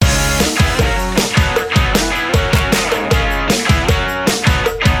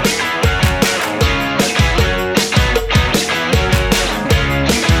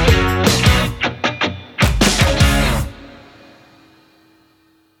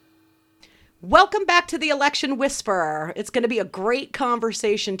Welcome back to the Election Whisperer. It's going to be a great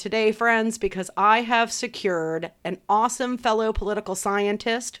conversation today, friends, because I have secured an awesome fellow political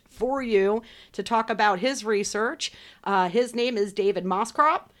scientist for you to talk about his research. His name is David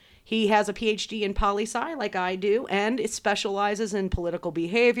Moscrop. He has a PhD in poli-sci like I do, and it specializes in political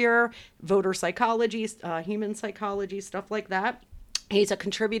behavior, voter psychology, human psychology, stuff like that. He's a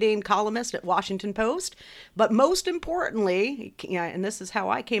contributing columnist at Washington Post, but most importantly, and this is how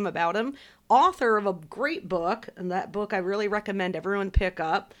I came about him, author of a great book, and that book I really recommend everyone pick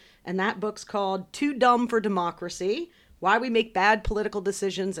up, and that book's called Too Dumb for Democracy: Why We Make Bad Political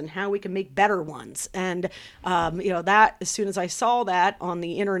Decisions and How We Can Make Better Ones. And, that, as soon as I saw that on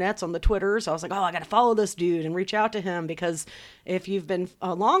the internets, on the Twitters, I was like, oh, I got to follow this dude and reach out to him, because if you've been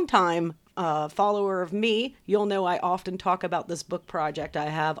a long time follower of me, you'll know I often talk about this book project I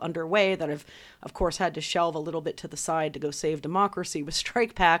have underway that I've, of course, had to shelve a little bit to the side to go save democracy with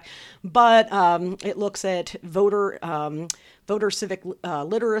Strike PAC. But it looks at voter civic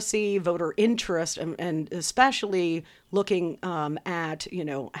literacy, voter interest, and especially looking at,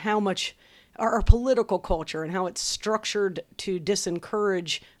 how much our political culture and how it's structured to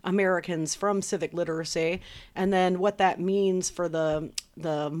disencourage Americans from civic literacy, and then what that means for the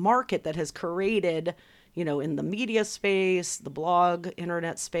market that has created, in the media space, the blog,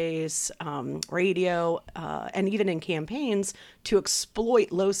 internet space, radio, and even in campaigns to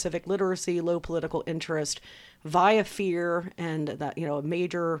exploit low civic literacy, low political interest via fear, and that, a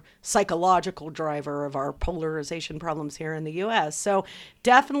major psychological driver of our polarization problems here in the U.S. So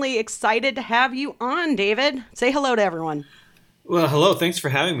definitely excited to have you on, David. Say hello to everyone. Well, hello. Thanks for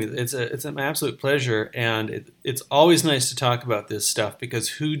having me. It's an absolute pleasure, and it's always nice to talk about this stuff, because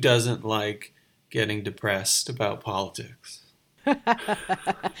who doesn't like getting depressed about politics?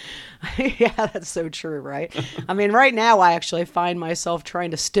 Yeah, that's so true, right? I mean, right now I actually find myself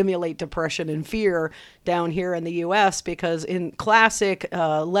trying to stimulate depression and fear down here in the U.S. because in classic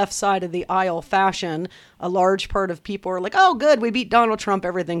left side of the aisle fashion, a large part of people are like, oh, good, we beat Donald Trump,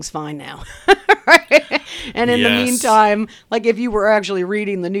 everything's fine now. Right? And in the meantime, like if you were actually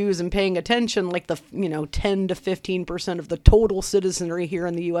reading the news and paying attention, like the 10 to 15% of the total citizenry here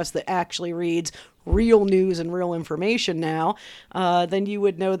in the U.S. that actually reads real news and real information now, then you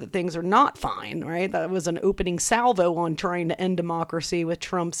would know that things are not fine, right? That was an opening salvo on trying to end democracy with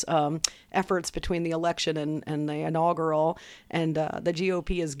Trump's efforts between the election and the inaugural, and the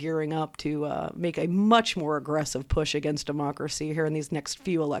GOP is gearing up to make a much more aggressive push against democracy here in these next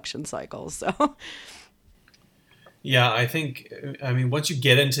few election cycles. So. Yeah, I mean, once you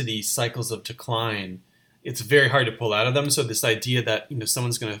get into these cycles of decline, it's very hard to pull out of them. So this idea that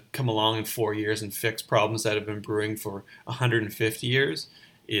someone's going to come along in 4 years and fix problems that have been brewing for 150 years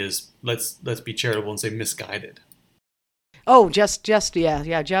is, let's be charitable and say, misguided. Oh, just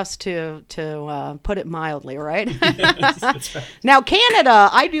to put it mildly, right? Yes, that's right. Now, Canada,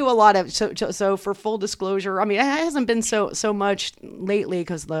 I do a lot of so for full disclosure. I mean, it hasn't been so much lately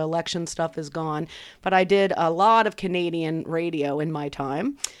because the election stuff is gone. But I did a lot of Canadian radio in my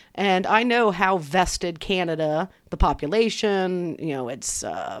time, and I know how vested Canada, the population, it's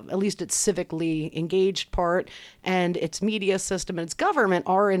at least its civically engaged part, and its media system and its government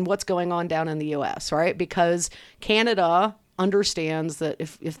are in what's going on down in the U.S., right? Because Canada understands that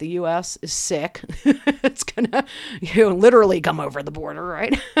if the U.S. is sick, it's gonna literally come over the border,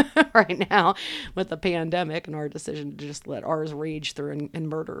 right? Right now with the pandemic and our decision to just let ours rage through and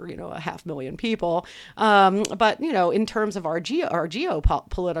murder 500,000 people. But in terms of our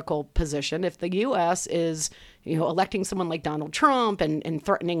geopolitical position, if the U.S. is electing someone like Donald Trump and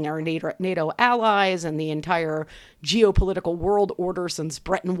threatening our NATO allies and the entire geopolitical world order since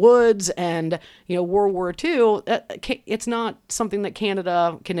Bretton Woods and, World War II, it's not something that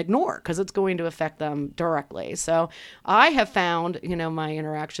Canada can ignore because it's going to affect them directly. So I have found, my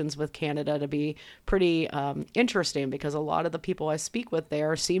interactions with Canada to be pretty interesting because a lot of the people I speak with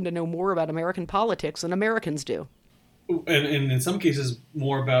there seem to know more about American politics than Americans do. And in some cases,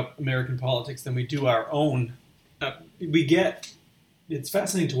 more about American politics than we do our own. It's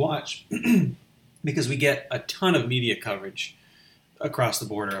fascinating to watch because we get a ton of media coverage across the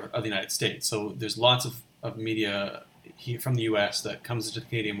border of the United States. So there's lots of media here from the U.S. that comes into the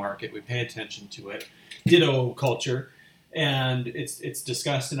Canadian market. We pay attention to it. Ditto culture. And it's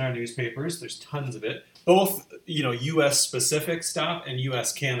discussed in our newspapers. There's tons of it. Both, U.S. specific stuff and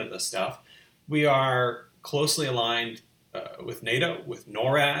U.S. Canada stuff. We are closely aligned with NATO, with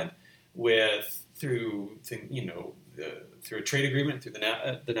NORAD, through a trade agreement, through the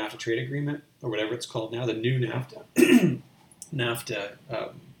NAFTA trade agreement, or whatever it's called now, the new NAFTA, NAFTA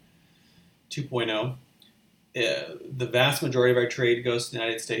 2.0. the vast majority of our trade goes to the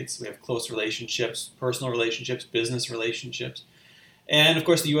United States. We have close relationships, personal relationships, business relationships. And of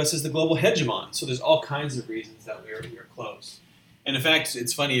course, the U.S. is the global hegemon. So there's all kinds of reasons that we are close. And in fact,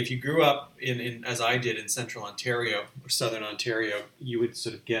 it's funny, if you grew up in as I did in central Ontario or southern Ontario, you would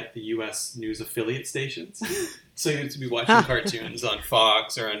sort of get the U.S. news affiliate stations. So you'd be watching cartoons on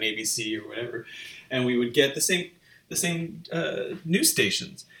Fox or on ABC or whatever, and we would get the same news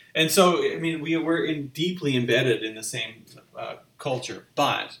stations. And so, I mean, we were deeply embedded in the same culture.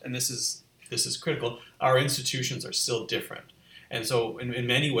 But, and this is critical, our institutions are still different. And so, in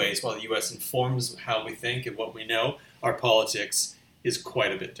many ways, while the U.S. informs how we think and what we know, our politics is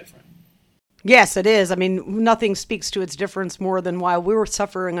quite a bit different. Yes, it is. I mean, nothing speaks to its difference more than while we were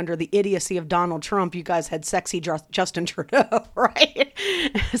suffering under the idiocy of Donald Trump, you guys had sexy Justin Trudeau, right?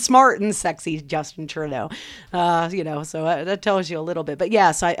 Smart and sexy Justin Trudeau. So that tells you a little bit. But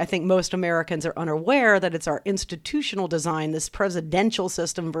yes, I think most Americans are unaware that it's our institutional design, this presidential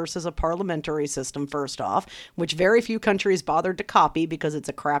system versus a parliamentary system, first off, which very few countries bothered to copy because it's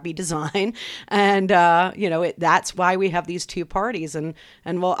a crappy design. And, that's why we have these two parties. And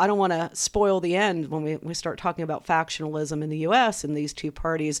well, I don't want to spoil the end when we start talking about factionalism in the U.S. and these two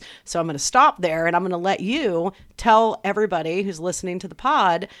parties. So I'm going to stop there, and I'm going to let you tell everybody who's listening to the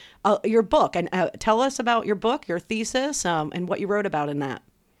pod your book, and tell us about your book, your thesis, and what you wrote about in that.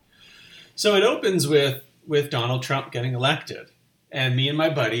 So it opens with Donald Trump getting elected, and me and my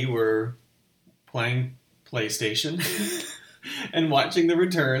buddy were playing PlayStation and watching the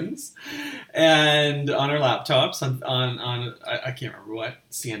returns, and on our laptops on I can't remember what,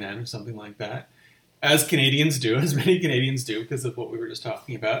 CNN or something like that, as Canadians do, as many Canadians do because of what we were just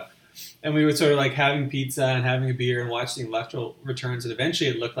talking about. And we were sort of like having pizza and having a beer and watching the electoral returns, and eventually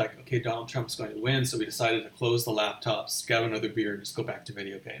it looked like, okay, Donald Trump's going to win, so we decided to close the laptops, grab another beer, and just go back to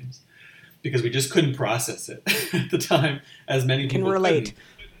video games because we just couldn't process it at the time, as many people can relate. Couldn't.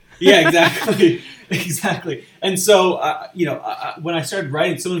 Yeah, exactly. Exactly. And so, when I started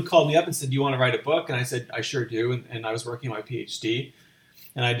writing, someone called me up and said, do you want to write a book? And I said, I sure do. And I was working on my PhD.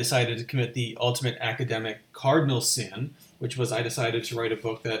 And I decided to commit the ultimate academic cardinal sin, which was I decided to write a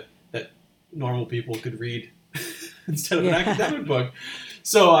book that normal people could read instead of an academic book.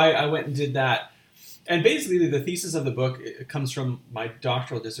 So I went and did that. And basically, the thesis of the book it comes from my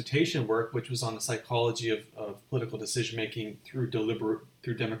doctoral dissertation work, which was on the psychology of political decision-making through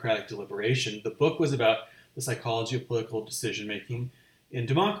democratic deliberation. The book was about the psychology of political decision-making in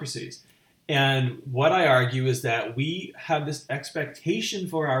democracies. And what I argue is that we have this expectation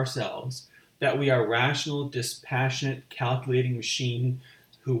for ourselves that we are rational, dispassionate, calculating machine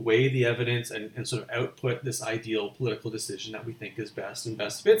who weigh the evidence and sort of output this ideal political decision that we think is best and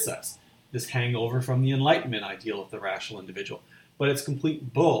best fits us. This hangover from the Enlightenment ideal of the rational individual. But it's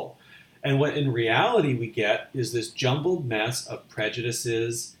complete bull. And what in reality we get is this jumbled mess of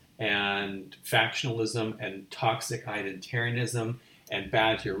prejudices and factionalism and toxic identitarianism and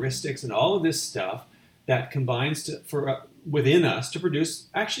bad heuristics and all of this stuff that combines within us to produce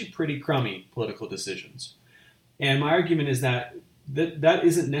actually pretty crummy political decisions. And my argument is that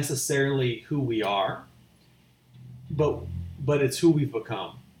isn't necessarily who we are, but it's who we've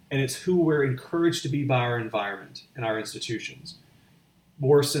become. And it's who we're encouraged to be by our environment and our institutions.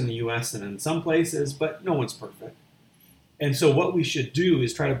 Worse in the U.S. than in some places, but no one's perfect. And so what we should do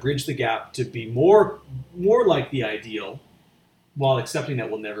is try to bridge the gap to be more like the ideal while accepting that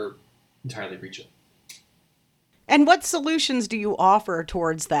we'll never entirely reach it. And what solutions do you offer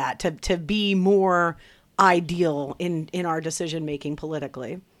towards that to be more ideal in our decision-making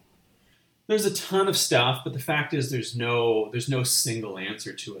politically? There's a ton of stuff, but the fact is there's no single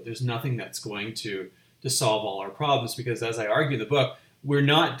answer to it. There's nothing that's going to solve all our problems because, as I argue in the book, we're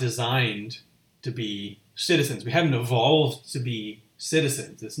not designed to be citizens. We haven't evolved to be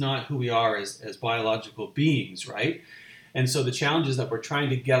citizens. It's not who we are as biological beings, right? And so the challenge is that we're trying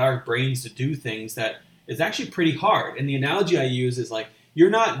to get our brains to do things that is actually pretty hard. And the analogy I use is like, you're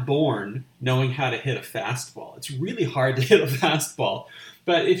not born knowing how to hit a fastball. It's really hard to hit a fastball.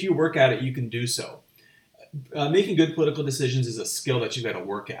 But if you work at it, you can do so. Making good political decisions is a skill that you've got to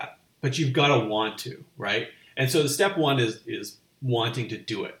work at, but you've got to want to, right? And so the step one is wanting to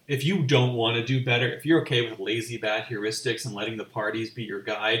do it. If you don't want to do better, if you're okay with lazy, bad heuristics and letting the parties be your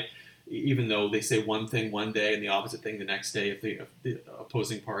guide, even though they say one thing one day and the opposite thing the next day if the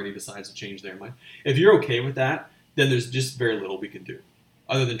opposing party decides to change their mind. If you're okay with that, then there's just very little we can do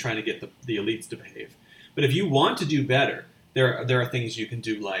other than trying to get the elites to behave. But if you want to do better, there are things you can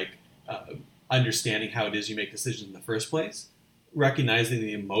do like understanding how it is you make decisions in the first place, recognizing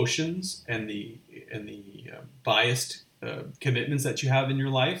the emotions and the biased commitments that you have in your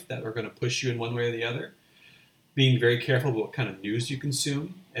life that are going to push you in one way or the other, being very careful about what kind of news you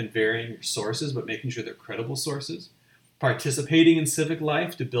consume and varying your sources, but making sure they're credible sources, participating in civic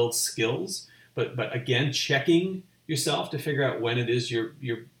life to build skills, but again, checking yourself to figure out when it is you're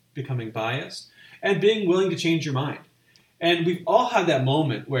becoming biased, and being willing to change your mind. And we've all had that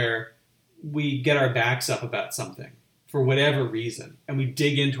moment where we get our backs up about something for whatever reason, and we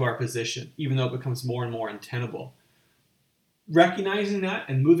dig into our position, even though it becomes more and more untenable. Recognizing that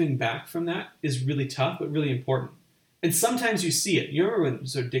and moving back from that is really tough, but really important. And sometimes you see it. You remember when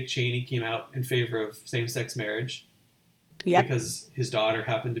sort of Dick Cheney came out in favor of same-sex marriage? Yep. Because his daughter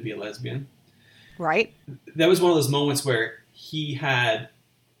happened to be a lesbian? Right. That was one of those moments where he had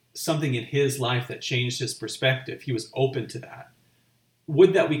something in his life that changed his perspective. He was open to that.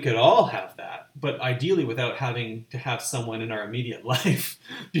 Would that we could all have that, but ideally without having to have someone in our immediate life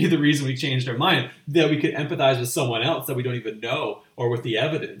be the reason we changed our mind, that we could empathize with someone else that we don't even know, or with the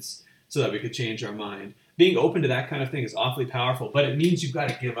evidence, so that we could change our mind. Being open to that kind of thing is awfully powerful, but it means you've got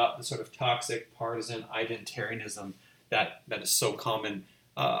to give up the sort of toxic, partisan identitarianism that is so common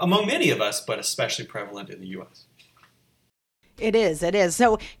among many of us, but especially prevalent in the U.S. It is.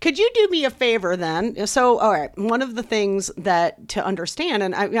 So could you do me a favor then? So, all right, one of the things that to understand,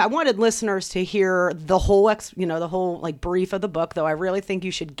 and I wanted listeners to hear the whole, the whole like brief of the book, though I really think you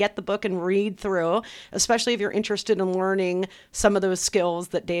should get the book and read through, especially if you're interested in learning some of those skills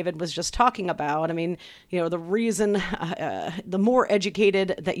that David was just talking about. I mean, the reason, the more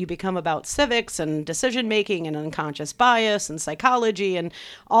educated that you become about civics and decision making and unconscious bias and psychology and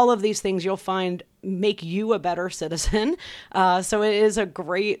all of these things, you'll find make you a better citizen. So it is a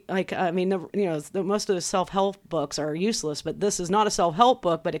great, most of the self-help books are useless, but this is not a self-help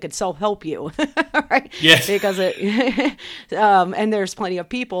book, but it could self-help you, right? Yes. Because it, and there's plenty of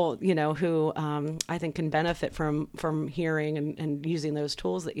people, who I think can benefit from hearing and using those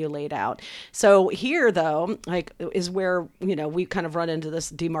tools that you laid out. So here, though, is where, we kind of run into this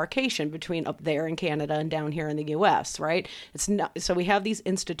demarcation between up there in Canada and down here in the U.S., right? It's not, so we have these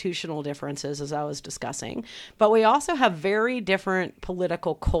institutional differences, as I was discussing, but we also have very different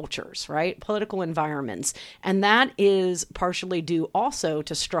political cultures, right? Political environments. And that is partially due also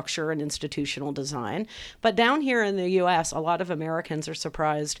to structure and institutional design. But down here in the US, a lot of Americans are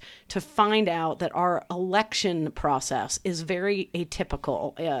surprised to find out that our election process is very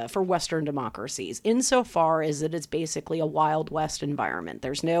atypical for Western democracies, insofar as it is basically a Wild West environment.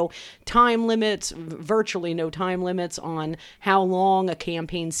 There's no time limits, virtually no time limits on how long a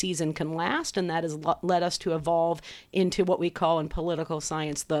campaign season can last, and that has led us to evolve into what we call in political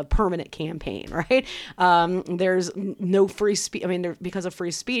science the permanent campaign, right? There's no free speech. Because of free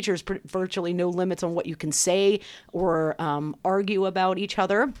speech, there's virtually no limits on what you can say or argue about each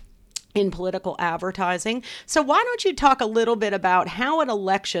other in political advertising. So why don't you talk a little bit about how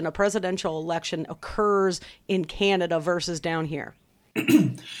a presidential election occurs in Canada versus down here?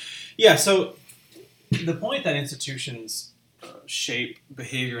 Yeah, so the point that institutions shape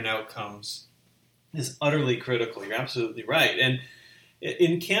behavior and outcomes is utterly critical. You're absolutely right. And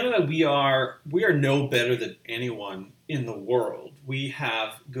in Canada, we are no better than anyone in the world. We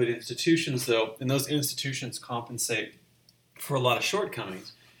have good institutions, though, and those institutions compensate for a lot of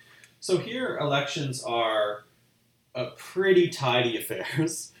shortcomings. So here, elections are pretty tidy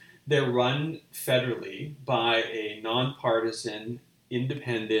affairs. They're run federally by a nonpartisan,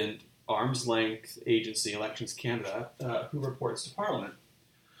 independent, arm's-length agency, Elections Canada, who reports to Parliament.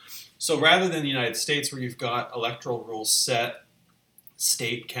 So rather than the United States, where you've got electoral rules set,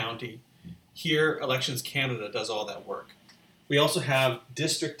 state, county, here Elections Canada does all that work. We also have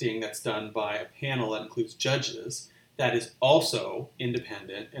districting that's done by a panel that includes judges that is also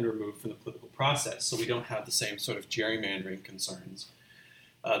independent and removed from the political process. So we don't have the same sort of gerrymandering concerns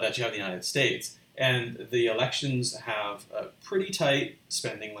that you have in the United States. And the elections have pretty tight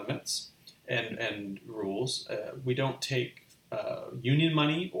spending limits and rules. We don't take union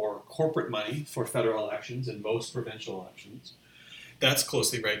money or corporate money for federal elections and most provincial elections. That's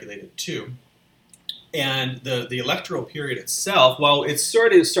closely regulated too. And the electoral period itself, while it's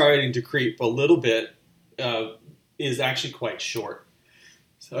sort of starting to creep a little bit, is actually quite short.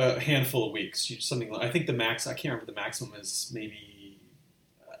 A handful of weeks. I think the max, I can't remember, the maximum is maybe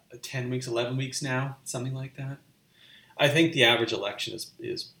 10 weeks, 11 weeks now, something like that. I think the average election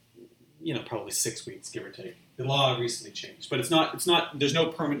is probably 6 weeks, give or take. The law recently changed, but it's not. There's no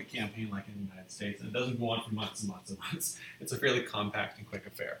permanent campaign like in the United States, and it doesn't go on for months and months and months. It's a fairly compact and quick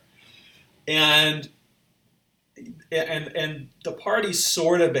affair, and the parties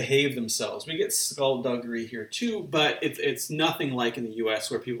sort of behave themselves. We get skullduggery here too, but it's nothing like in the U.S.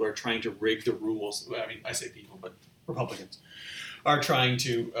 where people are trying to rig the rules. I mean, I say people, but Republicans are trying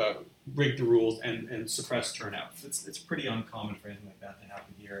to rig the rules and suppress turnout. It's pretty uncommon for anything like that to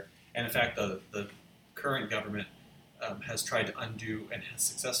happen here. And in fact, the current government has tried to undo and has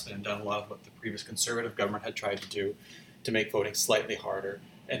successfully undone a lot of what the previous conservative government had tried to do to make voting slightly harder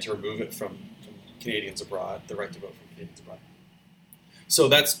and to remove it from Canadians abroad, the right to vote from Canadians abroad. So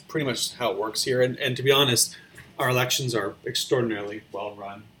that's pretty much how it works here. And to be honest, our elections are extraordinarily well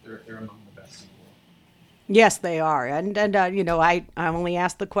run. They're among the best in the world. Yes, they are. And I only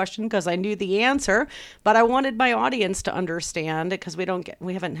asked the question because I knew the answer, but I wanted my audience to understand, because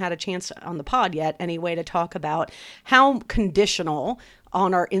we haven't had a chance on the pod yet anyway to talk about how conditional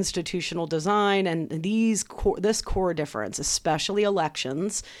on our institutional design and this core difference, especially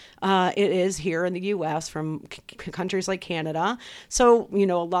elections, it is here in the U.S. from countries like Canada. So, a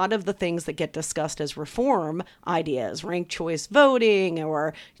lot of the things that get discussed as reform ideas, ranked choice voting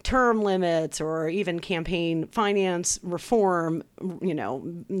or term limits or even campaign finance reform,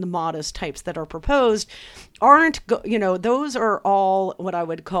 the modest types that are proposed aren't, those are all what I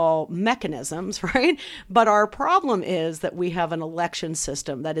would call mechanisms, right? But our problem is that we have an election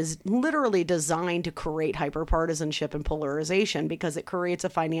system that is literally designed to create hyperpartisanship and polarization, because it creates a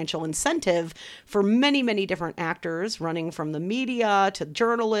financial incentive for many, many different actors, running from the media to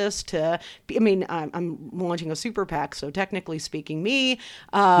journalists to, I'm launching a super PAC, so technically speaking me,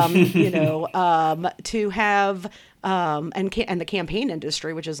 to have and the campaign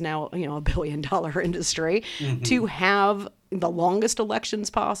industry, which is now $1 billion industry, to have the longest elections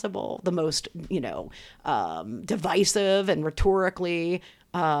possible, the most divisive and rhetorically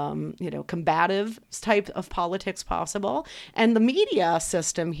combative type of politics possible. And the media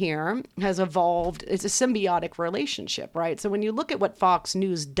system here has evolved. It's a symbiotic relationship, right? So when you look at what Fox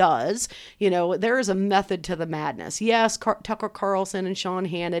News does, there is a method to the madness. Yes, Tucker Carlson and Sean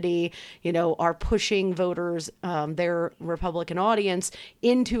Hannity, are pushing voters, their Republican audience,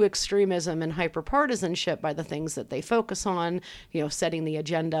 into extremism and hyperpartisanship by the things that they focus on, setting the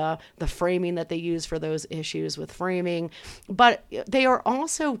agenda, the framing that they use for those issues with framing. But they are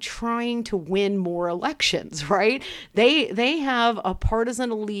also trying to win more elections, right? They have a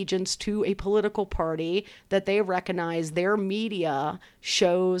partisan allegiance to a political party that they recognize their media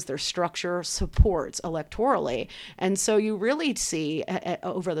shows, their structure supports electorally. And so you really see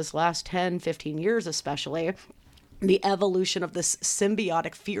over this last 10, 15 years especially, the evolution of this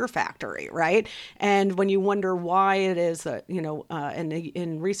symbiotic fear factory, right? And when you wonder why it is that,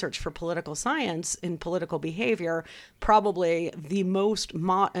 in research for political science, in political behavior, probably the most,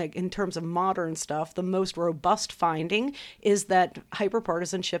 in terms of modern stuff, the most robust finding is that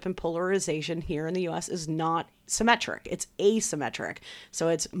hyperpartisanship and polarization here in the U.S. is not symmetric. It's asymmetric. So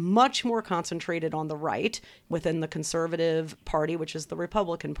it's much more concentrated on the right within the conservative party, which is the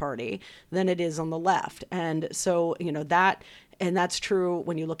Republican Party, than it is on the left. And so, that's true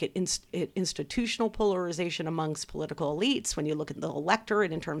when you look at institutional polarization amongst political elites. When you look at the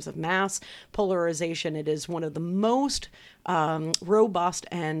electorate in terms of mass polarization, it is one of the most robust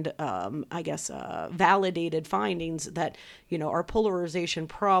and, validated findings that, our polarization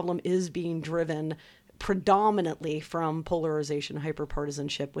problem is being driven predominantly from polarization,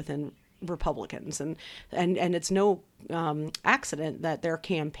 hyperpartisanship within Republicans. And it's no accident that their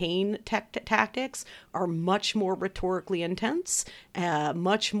campaign tactics are much more rhetorically intense,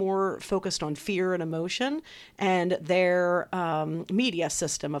 much more focused on fear and emotion. And their media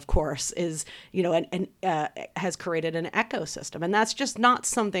system, of course, is, has created an ecosystem. And that's just not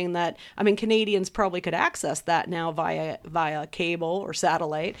something that, Canadians probably could access that now via cable or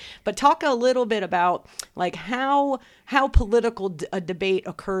satellite. But talk a little bit about how political debate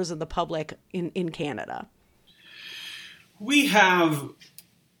occurs in the public in Canada. We have,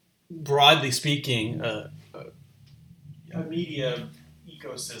 broadly speaking, a media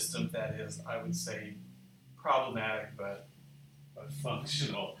ecosystem that is, I would say, problematic but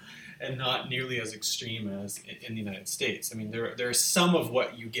functional, and not nearly as extreme as in the United States. There's some of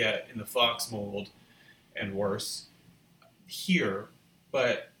what you get in the Fox mold and worse here,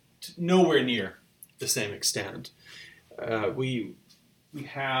 but nowhere near the same extent. We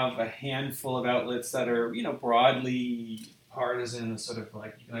have a handful of outlets that are, broadly partisan, sort of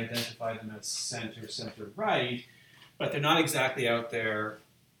like you can identify them as center-right, but they're not exactly out there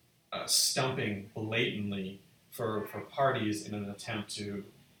stumping blatantly for parties in an attempt to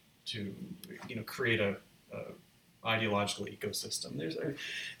create a ideological ecosystem.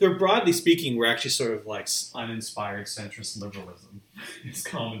 They're broadly speaking, we're actually sort of like uninspired centrist liberalism. It's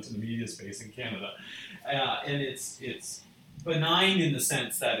common to the media space in Canada, and it's benign in the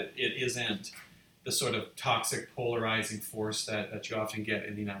sense that it isn't the sort of toxic polarizing force that you often get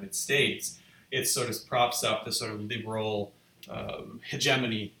in the United States. It sort of props up the sort of liberal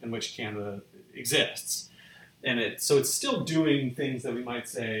hegemony in which Canada exists. And so it's still doing things that we might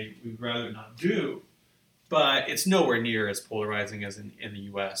say we'd rather not do, but it's nowhere near as polarizing as in the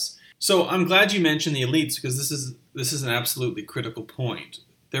U.S. So I'm glad you mentioned the elites, because this is an absolutely critical point.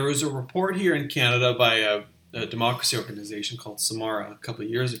 There was a report here in Canada by a democracy organization called Samara a couple of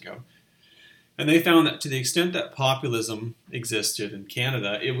years ago, and they found that to the extent that populism existed in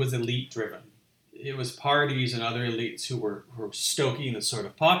Canada, it was elite-driven. It was parties and other elites who were stoking this sort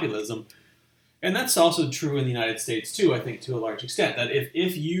of populism. And that's also true in the United States too, I think, to a large extent, that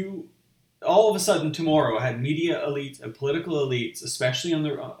if you all of a sudden tomorrow had media elites and political elites, especially on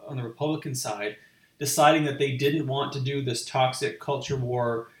the Republican side, deciding that they didn't want to do this toxic culture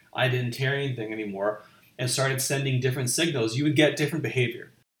war identitarian thing anymore and started sending different signals, you would get different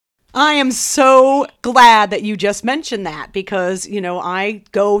behavior. I am so glad that you just mentioned that, because, I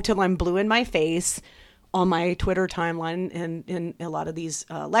go till I'm blue in my face on my Twitter timeline and in a lot of these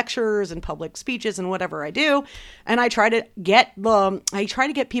lectures and public speeches and whatever I do. And I try to get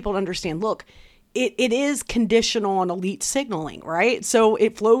people to understand, look, it is conditional on elite signaling, right? So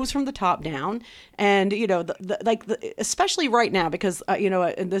it flows from the top down. And, especially right now, because,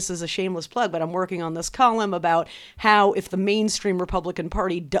 and this is a shameless plug, but I'm working on this column about how if the mainstream Republican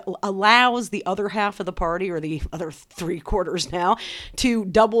Party allows the other half of the party, or the other 3/4 now, to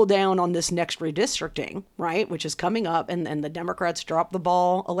double down on this next redistricting, right, which is coming up, and the Democrats dropped the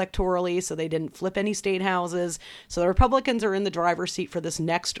ball electorally, so they didn't flip any state houses. So the Republicans are in the driver's seat for this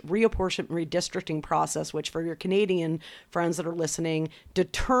next reapportionment redistricting process, which, for your Canadian friends that are listening,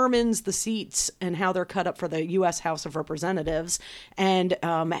 determines the seats and how they're cut up for the U.S. House of Representatives, and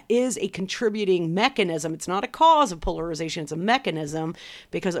is a contributing mechanism. It's not a cause of polarization, it's a mechanism,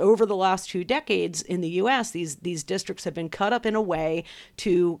 because over the last 2 decades in the U.S., these districts have been cut up in a way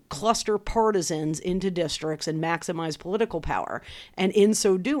to cluster partisans into districts and maximize political power. And in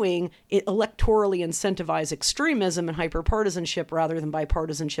so doing, it electorally incentivized extremism and hyperpartisanship rather than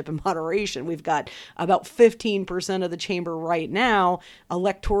bipartisanship and moderation. We've got about 15% of the chamber right now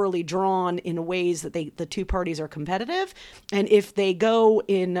electorally drawn in ways that the two parties are competitive. And if they go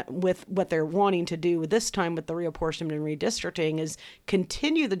in with what they're wanting to do this time with the reapportionment and redistricting, is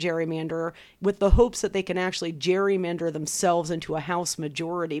continue the gerrymander with the hopes that they can actually gerrymander themselves into a House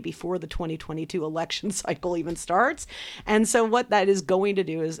majority before the 2022 election cycle even starts. And so what that is going to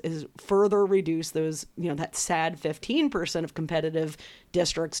do is further reduce those, that sad 15% of competitive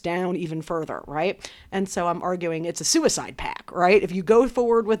districts down even further, right? And so I'm arguing it's a suicide pact, right? If you go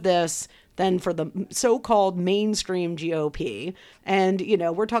forward with this, then for the so-called mainstream GOP, and,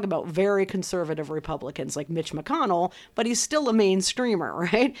 we're talking about very conservative Republicans like Mitch McConnell, but he's still a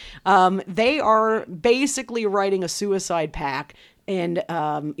mainstreamer, right? They are basically writing a suicide pact and,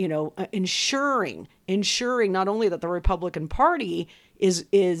 ensuring not only that the Republican Party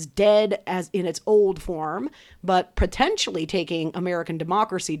is dead as in its old form, but potentially taking American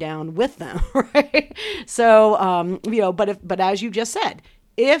democracy down with them, right? So, but as you just said,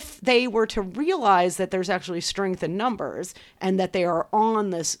 if they were to realize that there's actually strength in numbers and that they are on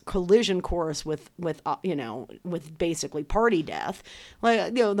this collision course with basically party death,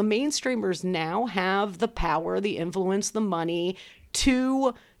 the mainstreamers now have the power, the influence, the money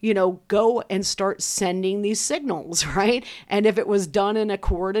to, go and start sending these signals, right? And if it was done in a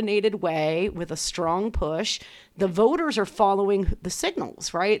coordinated way with a strong push, the voters are following the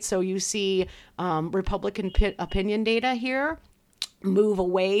signals, right? So you see Republican opinion data here move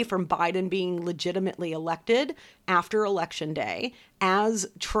away from Biden being legitimately elected after Election Day, as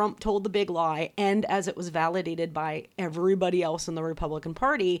Trump told the big lie, and as it was validated by everybody else in the Republican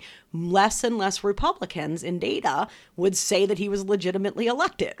Party. Less and less Republicans in data would say that he was legitimately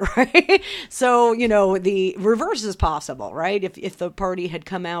elected, right? So, the reverse is possible, right? If the party had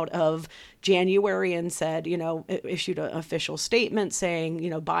come out of January and said, issued an official statement saying,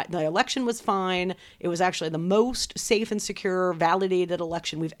 the election was fine. It was actually the most safe and secure, validated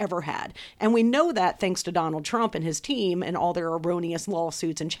election we've ever had. And we know that thanks to Donald Trump and his team and all their erroneous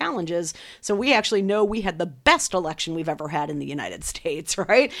lawsuits and challenges. So we actually know we had the best election we've ever had in the United States,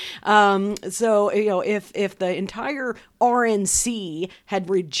 right? So, if the entire RNC had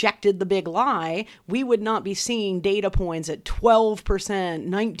rejected the big lie, we would not be seeing data points at 12%,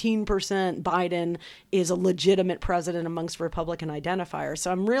 19%. Biden is a legitimate president amongst Republican identifiers.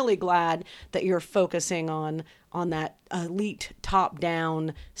 So I'm really glad that you're focusing on that elite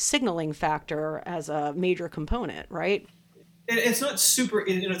top-down signaling factor as a major component, right? It's not super,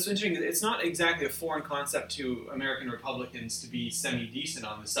 it's interesting, it's not exactly a foreign concept to American Republicans to be semi-decent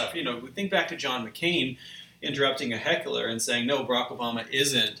on this stuff. We think back to John McCain interrupting a heckler and saying, no, Barack Obama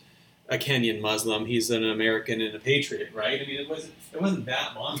isn't a Kenyan Muslim, he's an American and a patriot, right? I mean, it wasn't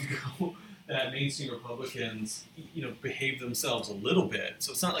that long ago that mainstream Republicans, behaved themselves a little bit.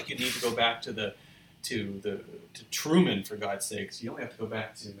 So it's not like you need to go back to Truman, for God's sakes. You only have to go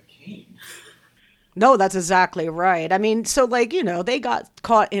back to McCain. No, that's exactly right. I mean, so they got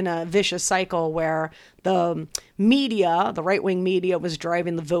caught in a vicious cycle where the media, the right-wing media, was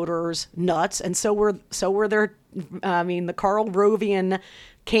driving the voters nuts, and so were their, the Karl Rovian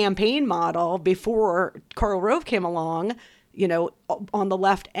campaign model before Karl Rove came along. On the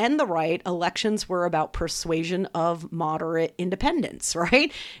left and the right, elections were about persuasion of moderate independents,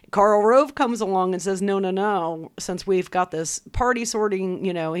 right? Karl Rove comes along and says, no, since we've got this party sorting,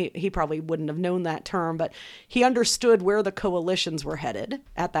 he probably wouldn't have known that term, but he understood where the coalitions were headed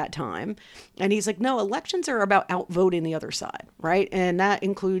at that time. And he's like, no, elections are about outvoting the other side, right? And that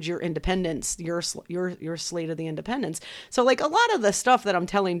includes your independents, your slate of the independents. So a lot of the stuff that I'm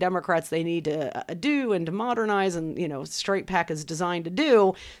telling Democrats they need to do and to modernize and, Straight PAC is designed to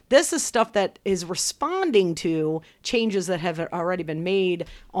do, this is stuff that is responding to changes that have already been made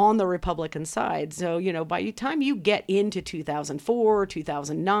on the Republican side. So, by the time you get into 2004,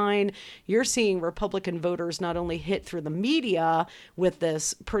 2009, you're seeing Republican voters not only hit through the media with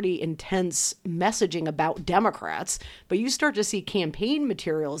this pretty intense messaging about Democrats, but you start to see campaign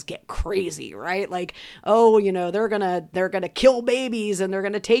materials get crazy, right? Like, they're gonna kill babies and they're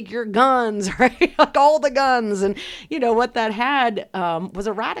gonna take your guns, right? Like all the guns. And what that had was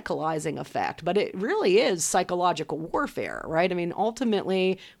a radicalizing effect, but it really is psychological warfare, right? I mean,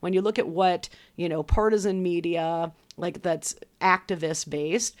 ultimately, when you look at what, partisan media, that's activist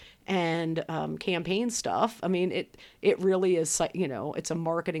based and campaign stuff, I mean, it really is, it's a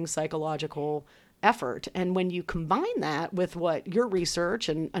marketing psychological effort. And when you combine that with what your research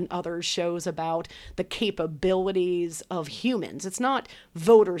and others shows about the capabilities of humans, it's not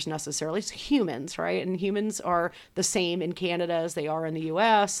voters necessarily, it's humans, right? And humans are the same in Canada as they are in the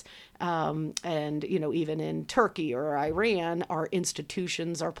US. And, even in Turkey or Iran, our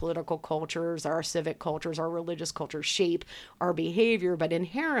institutions, our political cultures, our civic cultures, our religious cultures shape our behavior. But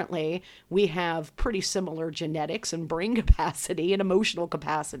inherently, we have pretty similar genetics and brain capacity and emotional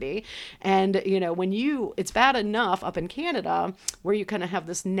capacity. And, it's bad enough up in Canada where you kind of have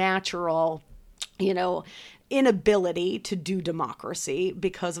this natural, inability to do democracy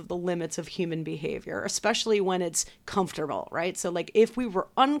because of the limits of human behavior, especially when it's comfortable, right? So if we were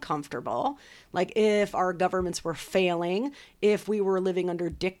uncomfortable, if our governments were failing, if we were living under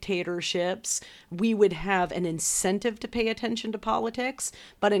dictatorships, we would have an incentive to pay attention to politics.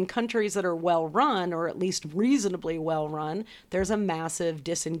 But in countries that are well run, or at least reasonably well run, there's a massive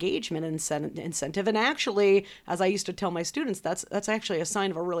disengagement incentive. And actually, as I used to tell my students, that's actually a sign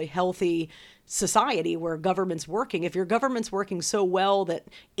of a really healthy society where government's working. If your government's working so well that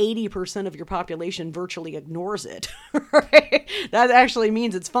 80% of your population virtually ignores it, right? That actually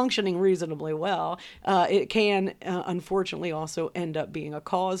means it's functioning reasonably well. It can, unfortunately, also end up being a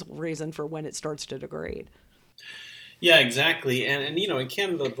causal reason for when it starts to degrade. Yeah, exactly. And in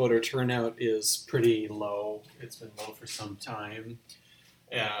Canada, voter turnout is pretty low. It's been low for some time.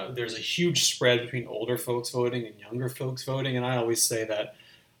 There's a huge spread between older folks voting and younger folks voting. And I always say that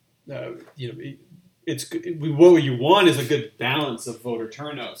what you want is a good balance of voter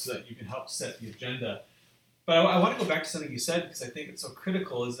turnout so that you can help set the agenda. But I want to go back to something you said because I think it's so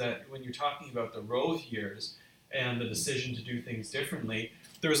critical, is that when you're talking about the Rove years and the decision to do things differently,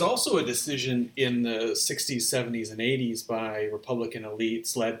 there was also a decision in the 60s, 70s, and 80s by Republican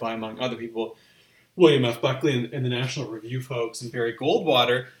elites led by, among other people, William F. Buckley and the National Review folks and Barry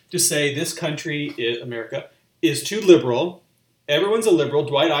Goldwater, to say this country, America, is too liberal. Everyone's a liberal.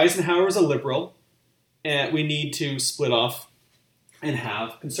 Dwight Eisenhower is a liberal. And we need to split off and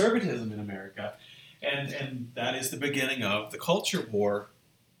have conservatism in America. And that is the beginning of the culture war.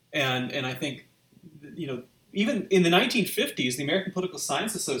 And I think, even in the 1950s, the American Political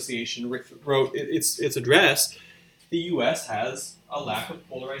Science Association wrote its address, the U.S. has a lack of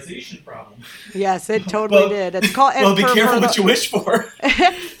polarization problem. Yes, it totally did. It's called. Well, be careful what you wish for.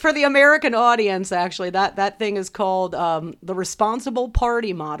 For the American audience, actually, that thing is called the Responsible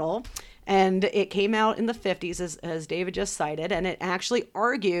Party Model. And it came out in the 50s, as David just cited, and it actually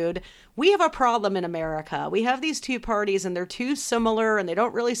argued, we have a problem in America. We have these two parties, and they're too similar, and they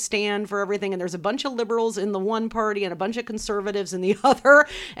don't really stand for everything, and there's a bunch of liberals in the one party and a bunch of conservatives in the other,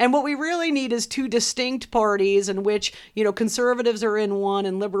 and what we really need is two distinct parties in which, conservatives are in one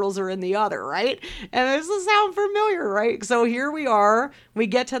and liberals are in the other, right? And does this sound familiar, right? So here we are, we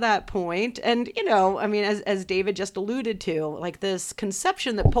get to that point, and, as David just alluded to, this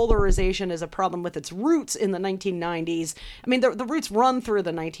conception that polarization polarization is a problem with its roots in the 1990s. I mean, the roots run through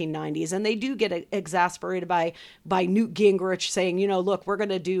the 1990s, and they do get exasperated by Newt Gingrich saying, look, we're going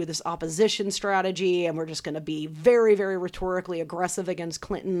to do this opposition strategy, and we're just going to be very, very rhetorically aggressive against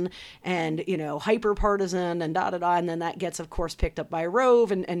Clinton and, hyper partisan and da-da-da. And then that gets, of course, picked up by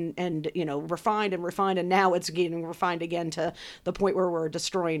Rove and refined. And now it's getting refined again to the point where we're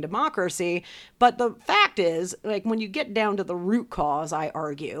destroying democracy. But the fact is, like, when you get down to the root cause, I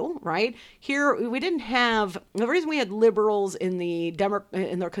argue, right, here we didn't have, the reason we had liberals in the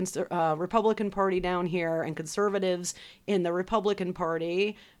Republican Party down here and conservatives in the Republican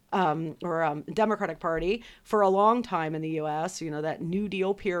Party Democratic Party for a long time in the U.S., that New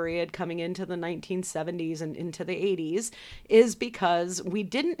Deal period coming into the 1970s and into the 80s, is because we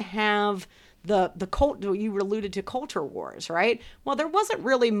didn't have the cult. You alluded to culture wars, right? Well, there wasn't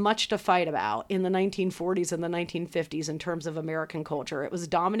really much to fight about in the 1940s and the 1950s in terms of American culture. It was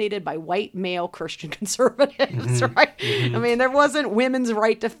dominated by white male Christian conservatives, right? I mean, there wasn't women's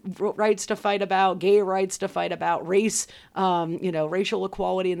rights to fight about, gay rights to fight about, race, racial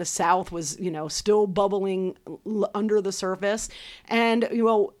equality in the South was, still bubbling under the surface. And,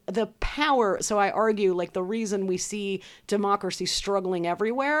 the power. So I argue, like, the reason we see democracy struggling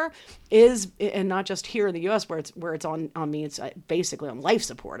everywhere is, and not just here in the U.S. where it's on me, it's basically on life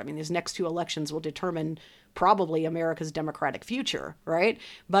support. I mean, these next two elections will determine probably America's democratic future, right?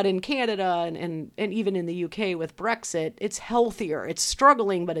 But in Canada and even in the UK with Brexit, it's healthier. It's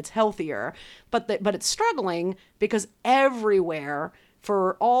struggling, but it's healthier. But it's struggling because everywhere,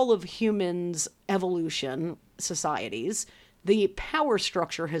 for all of humans' evolution, societies, the power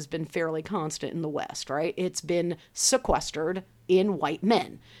structure has been fairly constant in the West, right? It's been sequestered in white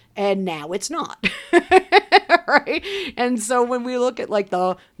men, and now it's not. Right? And so when we look at like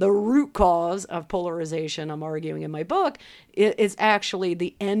the root cause of polarization, I'm arguing in my book, it's actually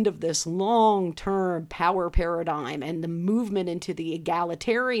the end of this long-term power paradigm and the movement into the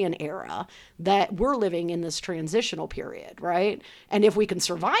egalitarian era that we're living in this transitional period, right? And if we can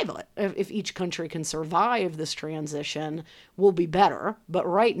survive it, if each country can survive this transition, we'll be better. But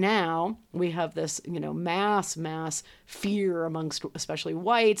right now, we have this, mass fear amongst especially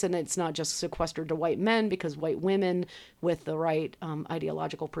whites, and it's not just sequestered to white men, because white women with the right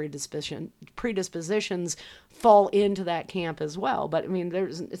ideological predispositions fall into that camp as well. But I mean,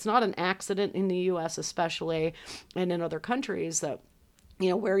 it's not an accident in the U.S. especially, and in other countries, that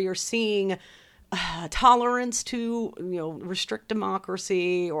where you're seeing tolerance to restrict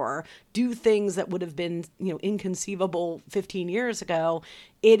democracy or do things that would have been inconceivable 15 years ago.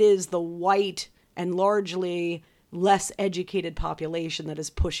 It is the white and largely less educated population that is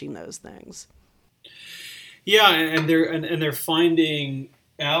pushing those things. Yeah, and they're finding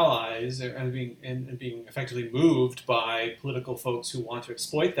allies and being effectively moved by political folks who want to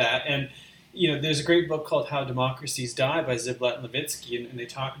exploit that. And there's a great book called How Democracies Die by Ziblatt and Levitsky, and they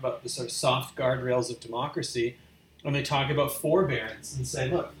talk about the sort of soft guardrails of democracy, and they talk about forbearance and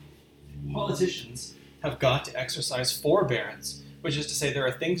say, look, politicians have got to exercise forbearance, which is to say there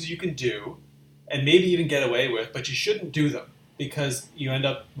are things you can do and maybe even get away with, but you shouldn't do them because you end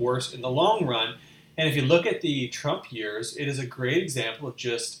up worse in the long run. And if you look at the Trump years, it is a great example of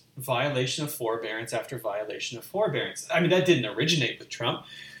just violation of forbearance after violation of forbearance. I mean, that didn't originate with Trump.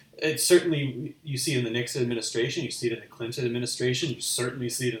 It certainly, you see it in the Nixon administration, you see it in the Clinton administration, you certainly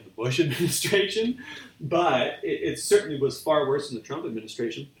see it in the Bush administration, but it certainly was far worse in the Trump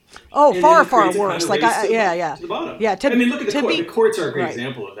administration. Oh, far worse. Like, to the bottom. Yeah. I mean, look at the court. The courts are a great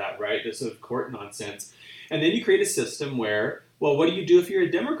example of that, right? This sort of court nonsense. And then you create a system where, well, what do you do if you're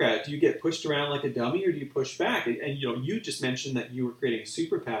a Democrat? Do you get pushed around like a dummy, or do you push back? And you just mentioned that you were creating a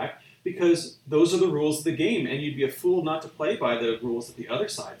super PAC because those are the rules of the game, and you'd be a fool not to play by the rules that the other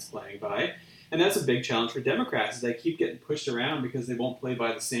side's playing by. And that's a big challenge for Democrats, is they keep getting pushed around because they won't play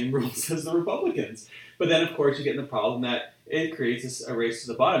by the same rules as the Republicans. But then, of course, you get in the problem that it creates a race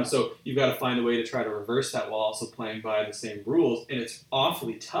to the bottom. So you've got to find a way to try to reverse that while also playing by the same rules, and it's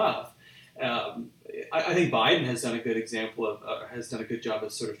awfully tough. I think Biden has done a good has done a good job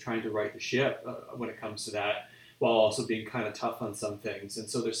of sort of trying to right the ship when it comes to that, while also being kind of tough on some things. And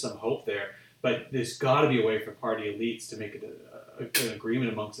so there's some hope there. But there's got to be a way for party elites to make it an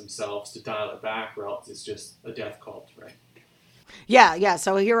agreement amongst themselves to dial it back, or else it's just a death cult, right? Yeah.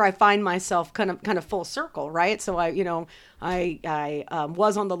 So here I find myself kind of full circle, right? So I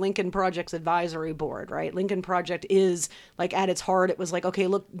was on the Lincoln Project's advisory board, right? Lincoln Project is like at its heart, it was like, okay,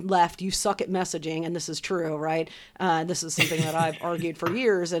 look, left, you suck at messaging, and this is true, right? This is something that I've argued for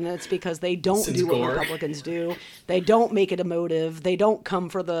years, and it's because they don't Since do what Gore. Republicans do. They don't make it emotive. They don't come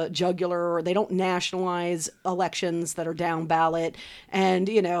for the jugular. Or they don't nationalize elections that are down ballot. And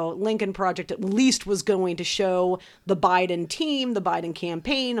Lincoln Project at least was going to show the Biden team, the Biden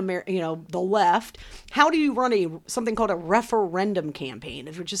campaign, the left. How do you run something called a referendum campaign,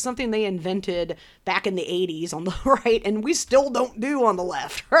 which is something they invented back in the 80s on the right, and we still don't do on the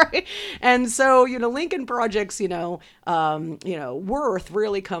left, right? And so, Lincoln Project's, worth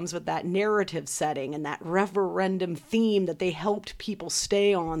really comes with that narrative setting and that referendum theme that they helped people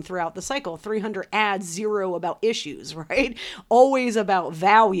stay on throughout the cycle. 300 ads, 0 about issues, right? Always about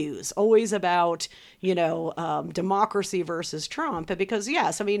values, always about, democracy versus Trump. Because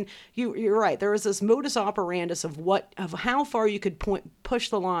yes, I mean, you're right. There was this modus operandus of how far you could push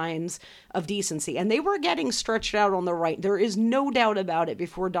the lines of decency. And they were getting stretched out on the right. There is no doubt about it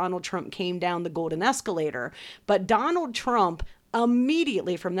before Donald Trump came down the golden escalator. But Donald Trump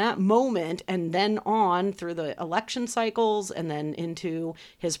immediately from that moment and then on through the election cycles and then into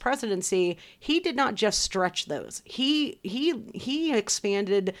his presidency, he did not just stretch those. He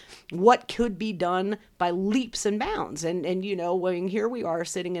expanded what could be done by leaps and bounds. And when here we are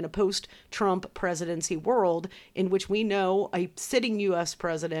sitting in a post-Trump presidency world in which we know a sitting U.S.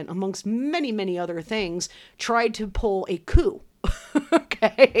 president, amongst many, many other things, tried to pull a coup.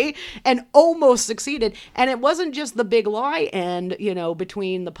 Okay, and almost succeeded. And it wasn't just the big lie end,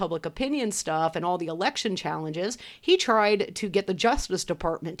 between the public opinion stuff and all the election challenges. He tried to get the Justice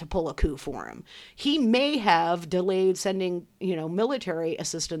Department to pull a coup for him. He may have delayed sending, military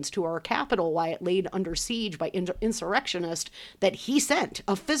assistance to our capital while it laid under siege by insurrectionists that he sent,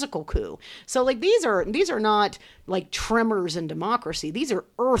 a physical coup. So like these are not like tremors in democracy. These are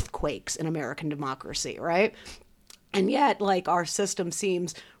earthquakes in American democracy, right? And yet, like, our system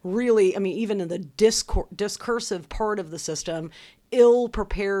seems really, I mean, even in the discursive part of the system,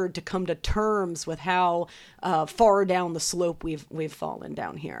 ill-prepared to come to terms with how far down the slope we've fallen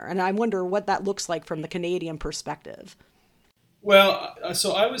down here. And I wonder what that looks like from the Canadian perspective. Well,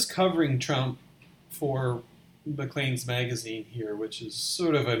 so I was covering Trump for Maclean's magazine here, which is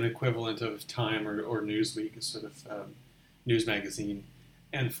sort of an equivalent of Time or Newsweek, a sort of news magazine.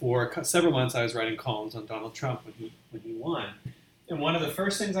 And for several months, I was writing columns on Donald Trump when he won. And one of the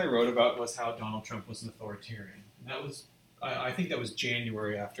first things I wrote about was how Donald Trump was an authoritarian. And that was, I think that was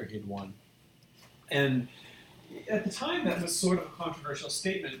January after he'd won. And at the time, that was sort of a controversial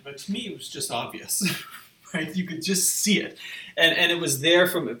statement, but to me, it was just obvious. Right? You could just see it, and it was there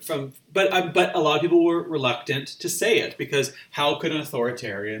but a lot of people were reluctant to say it because how could an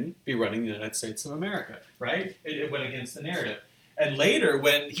authoritarian be running the United States of America? Right? It went against the narrative. And later,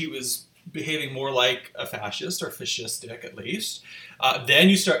 when he was behaving more like a fascist or fascistic, at least, then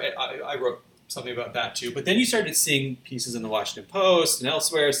you start. I wrote something about that too. But then you started seeing pieces in the Washington Post and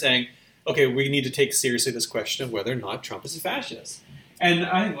elsewhere saying, "Okay, we need to take seriously this question of whether or not Trump is a fascist." And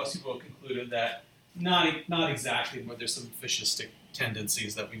I think most people concluded that not exactly, but there's some fascistic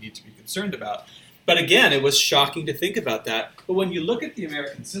tendencies that we need to be concerned about. But again, it was shocking to think about that. But when you look at the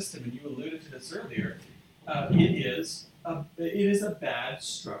American system, and you alluded to this earlier, it is a bad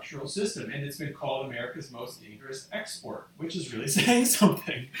structural system, and it's been called America's most dangerous export, which is really saying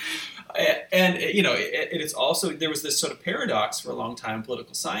something. And it is also, there was this sort of paradox for a long time.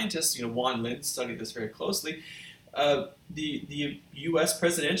 Political scientists, Juan Lin studied this very closely. The U.S.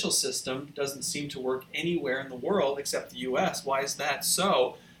 presidential system doesn't seem to work anywhere in the world except the U.S. Why is that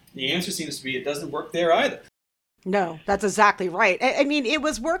so? The answer seems to be it doesn't work there either. No, that's exactly right. I mean, it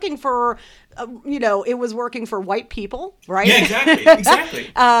was working for, it was working for white people, right? Yeah,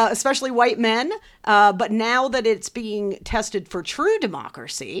 exactly. Especially white men. But now that it's being tested for true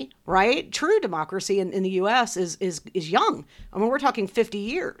democracy, right? True democracy in the U.S. is young. I mean, we're talking 50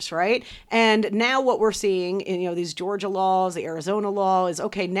 years, right? And now what we're seeing in, these Georgia laws, the Arizona law is,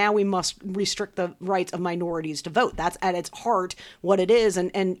 okay, now we must restrict the rights of minorities to vote. That's at its heart what it is.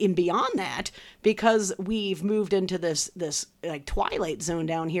 And in beyond that, because we've moved into this like twilight zone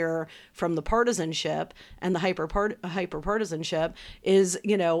down here from the partisanship and the hyper partisanship is,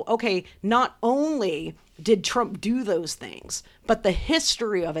 okay, not only did Trump do those things, but the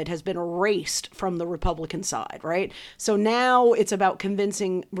history of it has been erased from the Republican side, right? So now it's about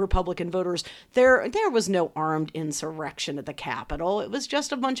convincing Republican voters there was no armed insurrection at the Capitol. It was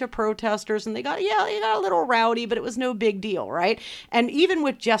just a bunch of protesters, and they got a little rowdy, but it was no big deal, right? And even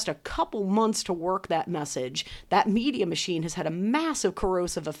with just a couple months to work that message, that media machine has had a massive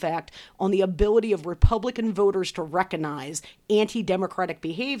corrosive effect on the ability of Republican voters to recognize anti-democratic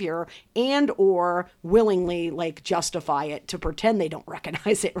behavior and or willingly like justify it to pretend they don't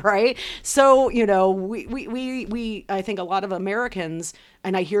recognize it, right? So, we I think a lot of Americans,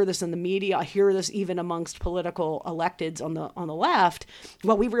 and I hear this in the media, I hear this even amongst political electeds on the left,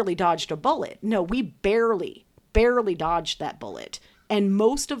 well, we really dodged a bullet. No, we barely dodged that bullet. And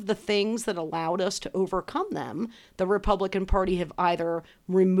most of the things that allowed us to overcome them, the Republican Party have either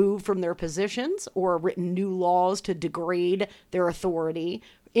removed from their positions or written new laws to degrade their authority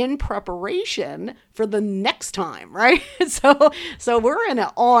in preparation for the next time, right? So we're in an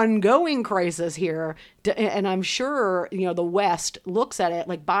ongoing crisis here. And I'm sure, the West looks at it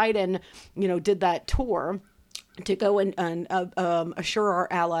like Biden, did that tour to go and assure our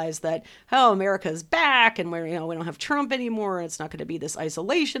allies that, America's back and we don't have Trump anymore. It's not going to be this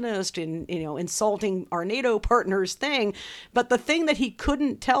isolationist and, insulting our NATO partners thing. But the thing that he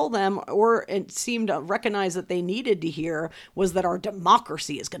couldn't tell them or it seemed to recognize that they needed to hear was that our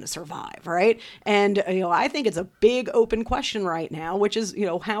democracy is going to survive, right? And, I think it's a big open question right now, which is,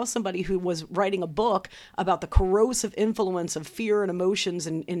 how somebody who was writing a book about the corrosive influence of fear and emotions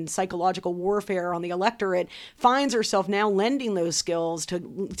and psychological warfare on the electorate finds herself now lending those skills to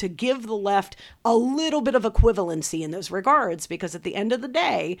give the left a little bit of equivalency in those regards, because at the end of the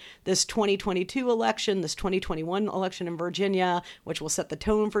day, this 2022 election, this 2021 election in Virginia, which will set the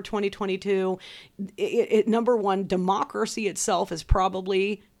tone for 2022, number one, democracy itself is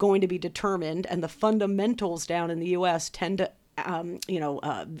probably going to be determined, and the fundamentals down in the U.S. tend to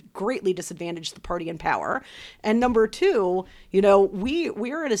greatly disadvantage the party in power. And number two,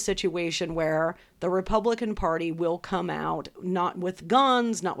 we're in a situation where the Republican Party will come out not with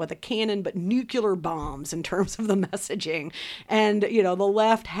guns, not with a cannon, but nuclear bombs in terms of the messaging. And, the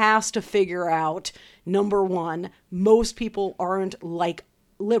left has to figure out, number one, most people aren't like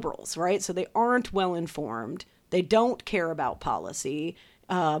liberals, right? So they aren't well informed. They don't care about policy.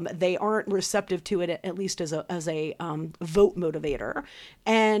 They aren't receptive to it, at least as a vote motivator,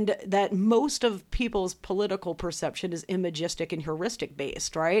 and that most of people's political perception is imagistic and heuristic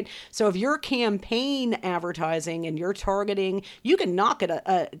based, right? So if you're campaign advertising and you're targeting, you can knock at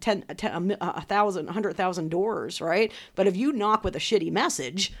 100,000 doors, right? But if you knock with a shitty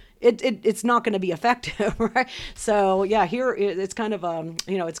message, it's not going to be effective, right? So yeah, here it's kind of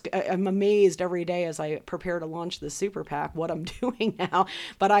I'm amazed every day as I prepare to launch the super PAC what I'm doing now,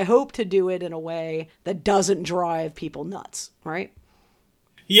 but I hope to do it in a way that doesn't drive people nuts, right?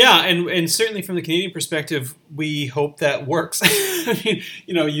 Yeah, and certainly from the Canadian perspective, we hope that works. I mean,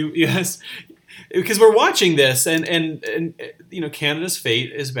 yes, because we're watching this, and Canada's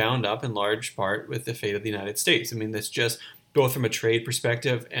fate is bound up in large part with the fate of the United States. I mean, that's just both from a trade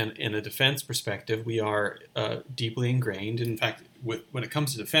perspective and in a defense perspective, we are deeply ingrained. In fact, when it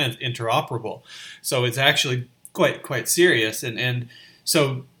comes to defense, interoperable. So it's actually quite serious. And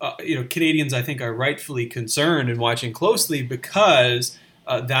so Canadians, I think, are rightfully concerned and watching closely because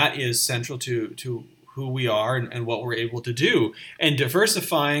that is central to who we are and what we're able to do. And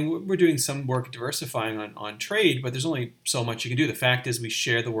diversifying, we're doing some work diversifying on trade, but there's only so much you can do. The fact is we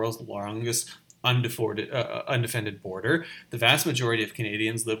share the world's longest undefended border. The vast majority of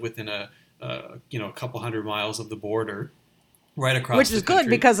Canadians live within a couple hundred miles of the border, right across. Which is good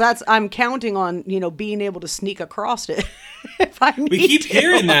because I'm counting on being able to sneak across it if I need to. We keep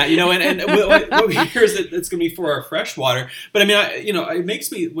hearing that, and what we hear is that it's going to be for our fresh water. But I mean, it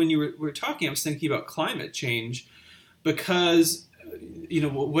makes me, when you were talking, I was thinking about climate change because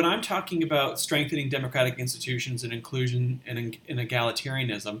when I'm talking about strengthening democratic institutions and inclusion and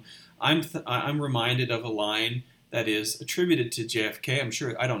egalitarianism, I'm reminded of a line that is attributed to JFK. I'm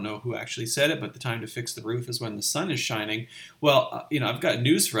sure, I don't know who actually said it, but the time to fix the roof is when the sun is shining. Well, I've got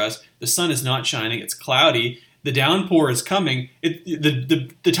news for us. The sun is not shining. It's cloudy. The downpour is coming.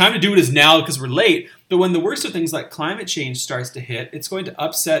 The time to do it is now because we're late. But when the worst of things like climate change starts to hit, it's going to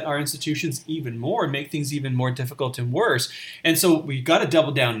upset our institutions even more and make things even more difficult and worse. And so we've got to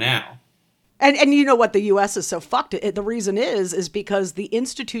double down now. And you know what, the U.S. is so fucked. The reason is because the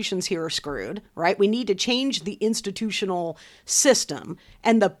institutions here are screwed, right? We need to change the institutional system.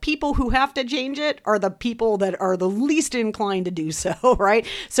 And the people who have to change it are the people that are the least inclined to do so, right?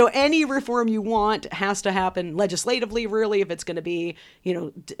 So any reform you want has to happen legislatively, really, if it's going to be,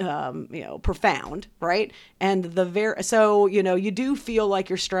 profound, right? And so, you do feel like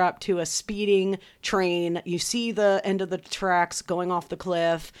you're strapped to a speeding train. You see the end of the tracks going off the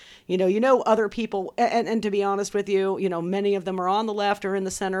cliff. Other people, and to be honest with you, many of them are on the left or in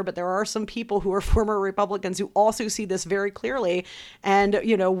the center, but there are some people who are former Republicans who also see this very clearly. And,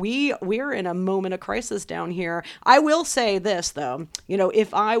 we're in a moment of crisis down here. I will say this, though,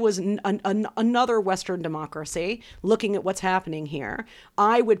 if I was another Western democracy looking at what's happening here,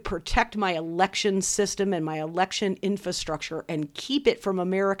 I would protect my election system and my election infrastructure and keep it from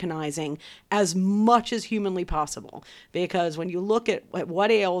Americanizing as much as humanly possible. Because when you look at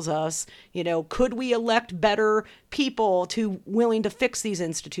what ails us, could we elect better people willing to fix these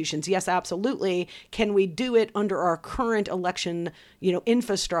institutions? Yes, absolutely. Can we do it under our current election,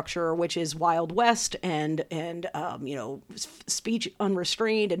 infrastructure, which is Wild West and speech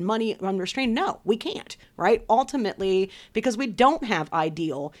unrestrained and money unrestrained? No, we can't, right? Ultimately, because we don't have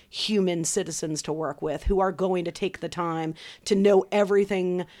ideal human citizens to work with who are going to take the time to know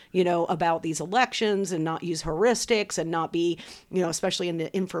everything, about these elections and not use heuristics and not be, especially in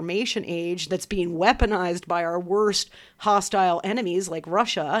the information age that's being weaponized by our worst hostile enemies like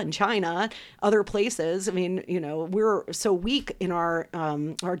Russia and China, other places. I mean, we're so weak in our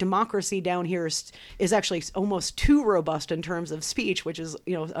democracy down here is actually almost too robust in terms of speech, which is,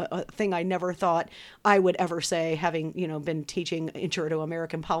 a thing I never thought I would ever say, having, been teaching intro to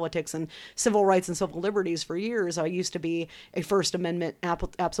American politics and civil rights and civil liberties for years. I used to be a First Amendment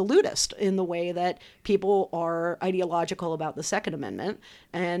absolutist in the way that people are ideological about the Second Amendment.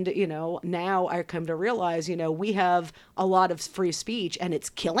 And, now I come to realize, we have a lot of free speech and it's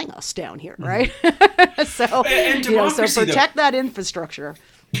killing us down here, right? So, so protect that infrastructure.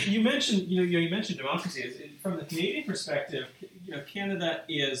 You mentioned democracy. From the Canadian perspective, Canada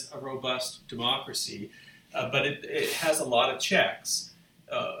is a robust democracy, but it has a lot of checks.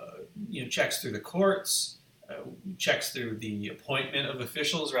 Checks through the courts, checks through the appointment of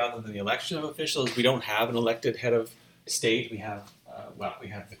officials rather than the election of officials. We don't have an elected head of state. We have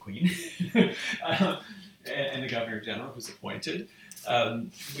the Queen and the Governor General, who's appointed.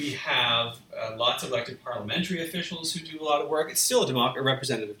 We have lots of elected parliamentary officials who do a lot of work. It's still a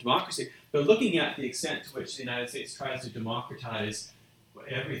representative democracy, but looking at the extent to which the United States tries to democratize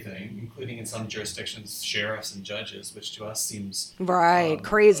everything, including in some jurisdictions, sheriffs and judges, which to us seems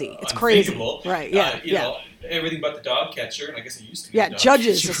crazy. It's crazy, right? Yeah, everything but the dog catcher, and I guess it used to be. Yeah,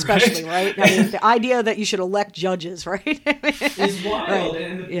 judges catcher, especially, right? I mean, the idea that you should elect judges, right, is wild, right.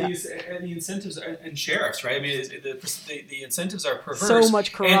 And the incentives and sheriffs, right? I mean, the incentives are perverse. So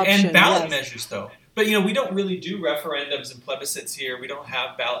much corruption and ballot measures, though. But, we don't really do referendums and plebiscites here. We don't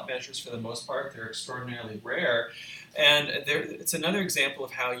have ballot measures for the most part. They're extraordinarily rare. And it's another example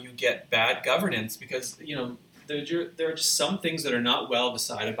of how you get bad governance because, there are just some things that are not well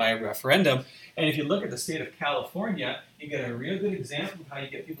decided by a referendum. And if you look at the state of California, you get a real good example of how you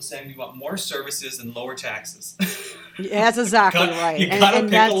get people saying we want more services and lower taxes. Yeah, that's exactly right. You got to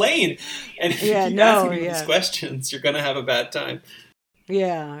pick a lane. And if you keep asking these questions, you're going to have a bad time.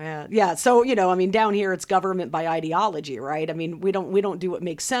 Yeah. So, down here it's government by ideology, right? I mean, we don't do what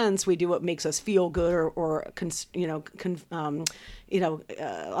makes sense. We do what makes us feel good or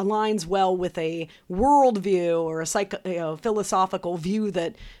aligns well with a worldview or a philosophical view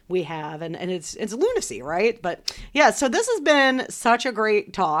that we have, and it's lunacy, right? But yeah, so this has been such a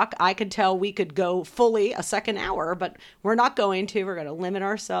great talk. I could tell we could go fully a second hour, but we're not going to. We're going to limit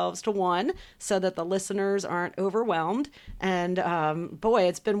ourselves to one so that the listeners aren't overwhelmed. And boy,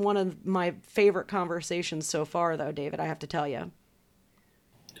 it's been one of my favorite conversations so far, though, David, I have to tell you.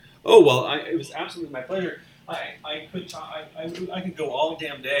 Oh, well, it was absolutely my pleasure. I could go all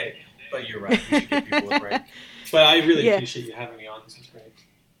damn day, but you're right. We should give people a break. But I really appreciate you having me on. This was great.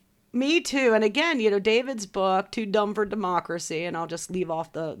 Me too. And again, David's book, Too Dumb for Democracy, and I'll just leave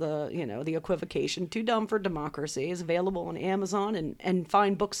off the equivocation. Too Dumb for Democracy is available on Amazon and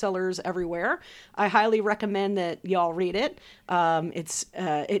fine booksellers everywhere. I highly recommend that y'all read it.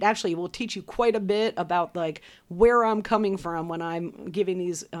 It actually will teach you quite a bit about where I'm coming from when I'm giving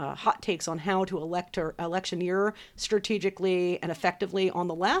these hot takes on how to electioneer strategically and effectively on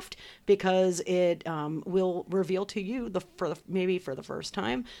the left, because it will reveal to you maybe for the first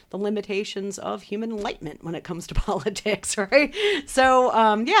time the limitations of human enlightenment when it comes to politics, right? So,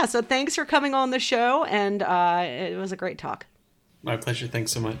 so thanks for coming on the show, and it was a great talk. My pleasure.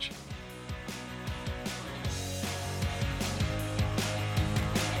 Thanks so much.